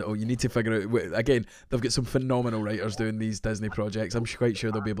 Land-it-o. You need to figure out again. They've got some phenomenal writers doing these Disney projects. I'm quite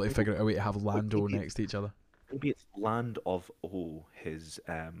sure they'll be able to figure out a way to have Lando next to each other. Maybe it's Land of his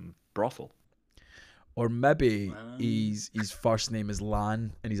brothel, or maybe his first name is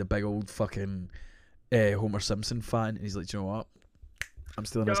Lan, and he's a big old fucking Homer Simpson fan, and he's like, do you know what? I'm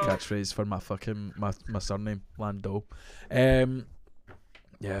stealing his catchphrase for my fucking my surname, Lando. Yeah.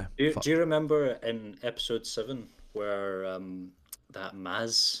 Do you remember in episode 7 where that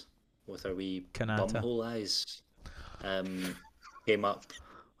Maz with her wee bumhole eyes came up?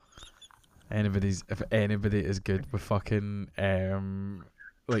 If anybody is good with fucking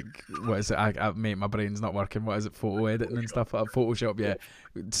like, what is it? Mate, my brain's not working. What is it? Photo editing and stuff. Photoshop, yeah.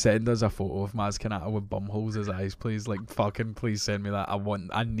 Send us a photo of Maz Kanata with bumholes as eyes, please. Like, fucking, please send me that.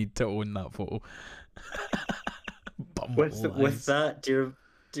 I need to own that photo. With that, do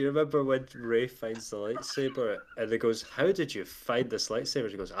you remember when Rey finds the lightsaber and he goes, "How did you find this lightsaber?"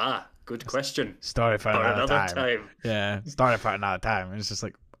 She goes, good question. Story for another time. Yeah, story for another time. And it's just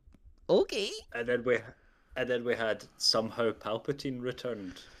like, okay. And then we had somehow Palpatine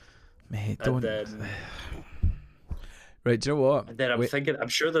returned. Mate, and don't. then Right, do you know what? and then I'm thinking, I'm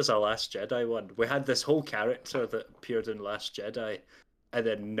sure there's a Last Jedi one. We had this whole character that appeared in Last Jedi, and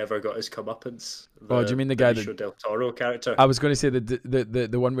then never got his comeuppance. Oh, do you mean the guy Benicio del Toro character? I was going to say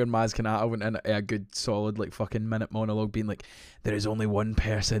the one where Maz Kanata went in a good solid like fucking minute monologue being like, there is only one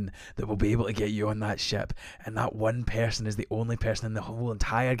person that will be able to get you on that ship, and that one person is the only person in the whole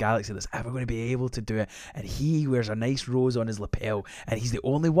entire galaxy that's ever going to be able to do it, and he wears a nice rose on his lapel, and he's the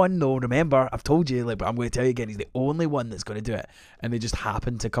only one though, remember, I've told you, like, but I'm going to tell you again, he's the only one that's going to do it, and they just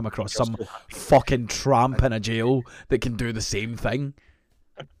happen to come across some fucking tramp in a jail that can do the same thing.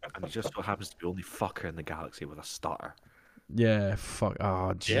 And he just so happens to be the only fucker in the galaxy with a stutter. Yeah, fuck.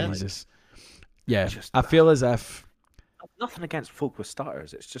 Oh, Jesus. Yeah, Just, I feel as if... Nothing against folk with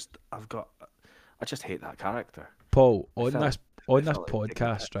stutters. It's just, I just hate that character. Paul, on this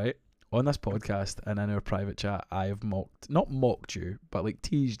podcast, right? On this podcast and in our private chat, I have not mocked you, but like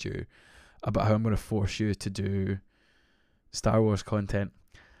teased you about how I'm going to force you to do Star Wars content.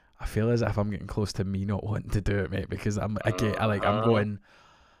 I feel as if I'm getting close to me not wanting to do it, mate, because I'm going...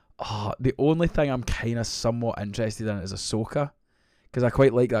 Oh, the only thing I'm kind of somewhat interested in is Ahsoka, because I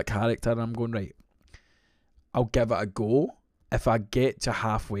quite like that character, and I'm going, right, I'll give it a go. If I get to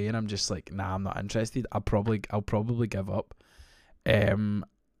halfway and I'm just like, nah, I'm not interested, I'll probably give up. I'm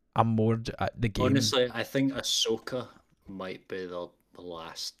more at the game. Honestly, I think Ahsoka might be the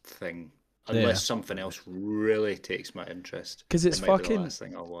last thing, unless something else really takes my interest. Because it's fucking the last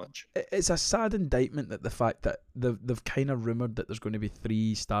thing I'll watch. It's a sad indictment that the fact that they've kind of rumored that there's going to be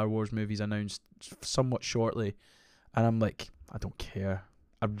 3 Star Wars movies announced somewhat shortly, and I'm like, I don't care.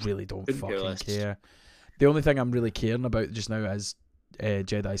 I really don't fucking care. The only thing I'm really caring about just now is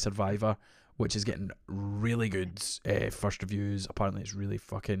Jedi Survivor, which is getting really good first reviews. Apparently, it's really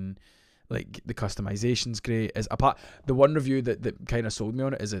fucking, like, the customization's great. The one review that kind of sold me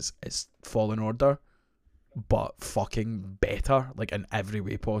on it is it's Fallen Order, but fucking better, like, in every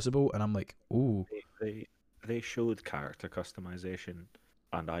way possible. And I'm like, ooh. They showed character customization,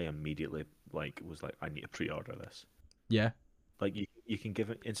 and I immediately was like, I need to pre-order this. Yeah. Like, you can give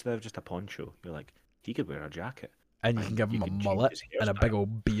it, instead of just a poncho, you're like, he could wear a jacket. And you can give him a mullet and a big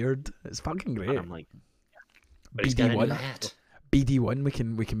old beard. It's fucking great. And I'm like, BD1,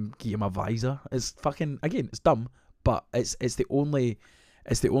 we can give him a visor. It's fucking, again, it's dumb, but it's the only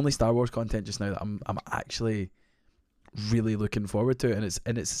Star Wars content just now that I'm actually really looking forward to,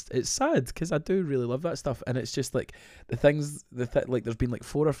 and it's sad because I do really love that stuff, and it's just like like there's been like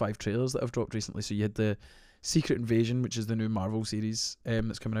 4 or 5 trailers that have dropped recently. So you had the Secret Invasion, which is the new Marvel series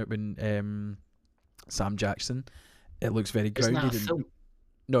that's coming out when Sam Jackson. It looks very grounded. Isn't that a film?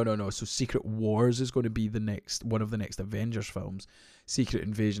 No. So Secret Wars is going to be one of the next Avengers films. Secret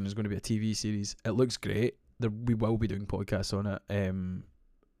Invasion is going to be a TV series. It looks great. We will be doing podcasts on it.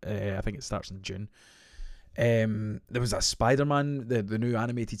 I think it starts in June. There was a Spider-Man, the new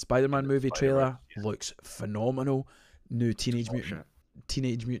animated Spider-Man movie trailer. Looks phenomenal. New Teenage Mutant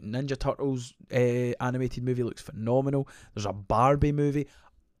Ninja Turtles animated movie looks phenomenal. There's a Barbie movie.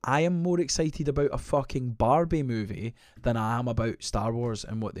 I am more excited about a fucking Barbie movie than I am about Star Wars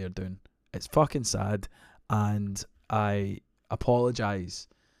and what they're doing. It's fucking sad, and I apologise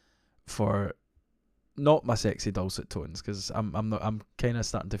for not my sexy dulcet tones, because I'm kind of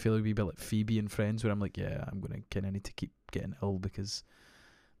starting to feel a wee bit like Phoebe in Friends, where I'm like, yeah, I'm gonna kind of need to keep getting ill because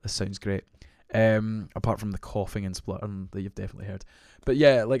this sounds great. Apart from the coughing and spluttering that you've definitely heard, but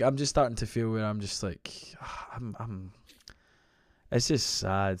yeah, like I'm just starting to feel where I'm just like, it's just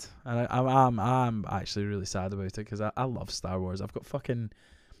sad, and I'm actually really sad about it because I love Star Wars. I've got fucking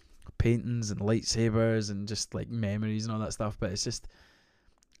paintings and lightsabers and just like memories and all that stuff, but it's just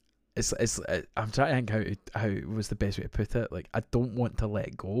I'm trying to think how was the best way to put it. Like, I don't want to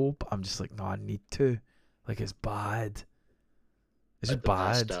let go, but I'm just like, no, I need to. Like, it's bad. It's just bad.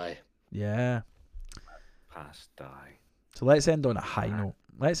 Past die. Yeah. Past die. So let's end on a high note.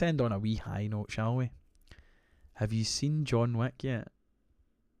 Let's end on a wee high note, shall we? Have you seen John Wick yet?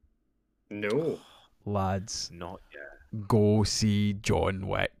 No. Lads. Not yet. Go see John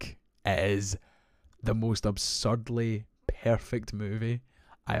Wick. It is the most absurdly perfect movie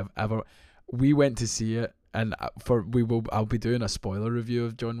I have ever. We went to see it, and I'll be doing a spoiler review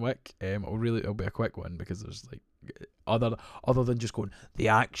of John Wick. It'll be a quick one because there's like other than just going, the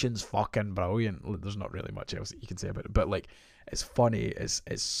action's fucking brilliant. There's not really much else that you can say about it, but like, it's funny. It's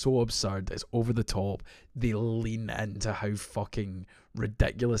so absurd. It's over the top. They lean into how fucking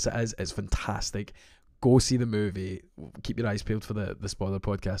ridiculous it is. It's fantastic. Go see the movie. Keep your eyes peeled for the spoiler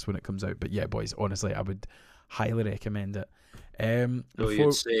podcast when it comes out. But yeah, boys, honestly, I would highly recommend it. So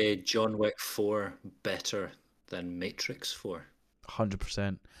you'd say John Wick 4 better than Matrix 4?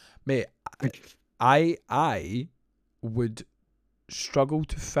 100%. Mate, I would struggle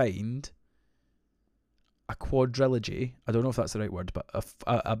to find a quadrilogy. I don't know if that's the right word, but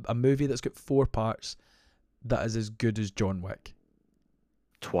a movie that's got 4 parts that is as good as John Wick.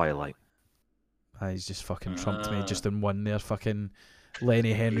 Twilight. He's just fucking trumped me just in one there. Fucking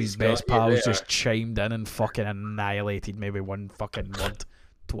Lenny Henry's best pals just chimed in and fucking annihilated maybe one fucking word.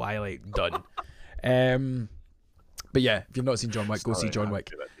 Twilight, done. But yeah, if you've not seen John Wick, go see John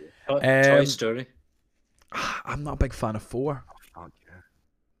Wick. Toy Story. I'm not a big fan of 4. Oh,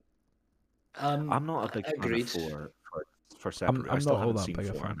 yeah. I'm not a big fan of 4 for separate. I'm not all that big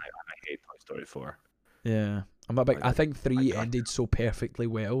a fan. I hate Toy Story 4. Yeah, I'm not big. I think 3 ended so perfectly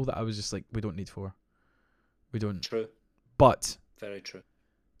well that I was just like, we don't need 4. We don't. True. But very true.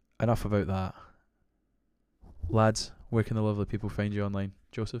 Enough about that. Lads, where can the lovely people find you online?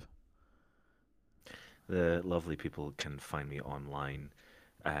 Joseph? The lovely people can find me online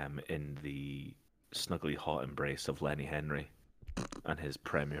in the snuggly hot embrace of Lenny Henry and his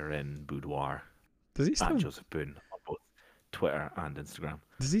Premier Inn boudoir. Does he still? And Joseph Boone on both Twitter and Instagram.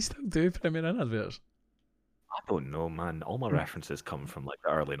 Does he still do Premier Inn adverts? I don't know, man. All my references come from like the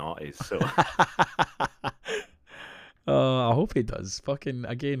early 90s, so... I hope he does. Fucking,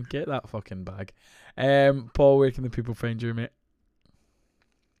 again, get that fucking bag. Paul, where can the people find you, mate?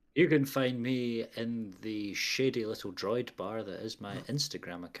 You can find me in the shady little droid bar that is my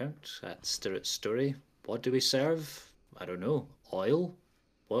Instagram account at Stirrit Story. What do we serve? I don't know. Oil?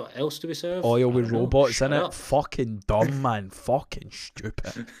 What else do we serve? Oil with robots in it? Fucking dumb, man. Fucking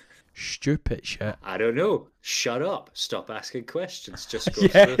stupid. Stupid shit. I don't know. Shut up. Stop asking questions. Just go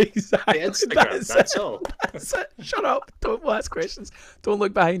yeah, through exactly. the Instagram. That's all. That's it. Shut up. Don't ask questions. Don't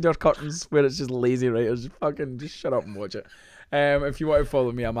look behind our curtains where it's just lazy writers. Just shut up and watch it. If you want to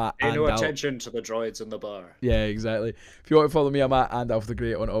follow me, I'm at Pay no attention to the droids in the bar. Yeah, exactly. If you want to follow me, I'm at Alf the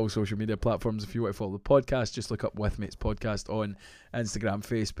Great on all social media platforms. If you want to follow the podcast, just look up With Mates Podcast on Instagram,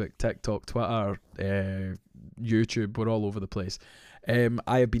 Facebook, TikTok, Twitter, YouTube. We're all over the place.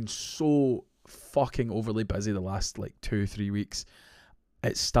 I have been so fucking overly busy the last like 2-3 weeks.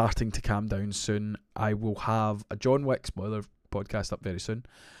 It's starting to calm down soon. I will have a John Wick spoiler podcast up very soon.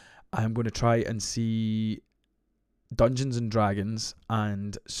 I'm going to try and see Dungeons and Dragons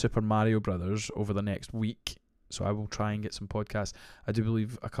and Super Mario Brothers over the next week. So I will try and get some podcasts. I do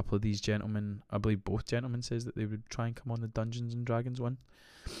believe a couple of these gentlemen, I believe both gentlemen says that they would try and come on the Dungeons and Dragons one.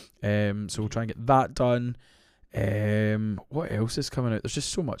 So we'll try and get that done. What else is coming out? There's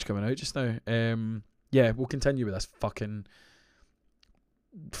just so much coming out just now. Yeah, we'll continue with this fucking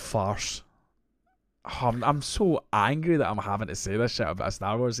farce. I'm so angry that I'm having to say this shit about a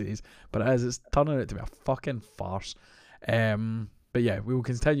Star Wars series, but it's turning out to be a fucking farce. But yeah, we will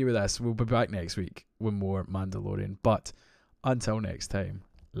continue with this. We'll be back next week with more Mandalorian. But until next time,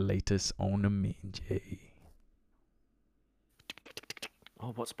 latest on the main J.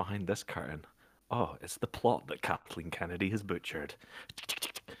 Oh, what's behind this curtain? Oh, it's the plot that Kathleen Kennedy has butchered.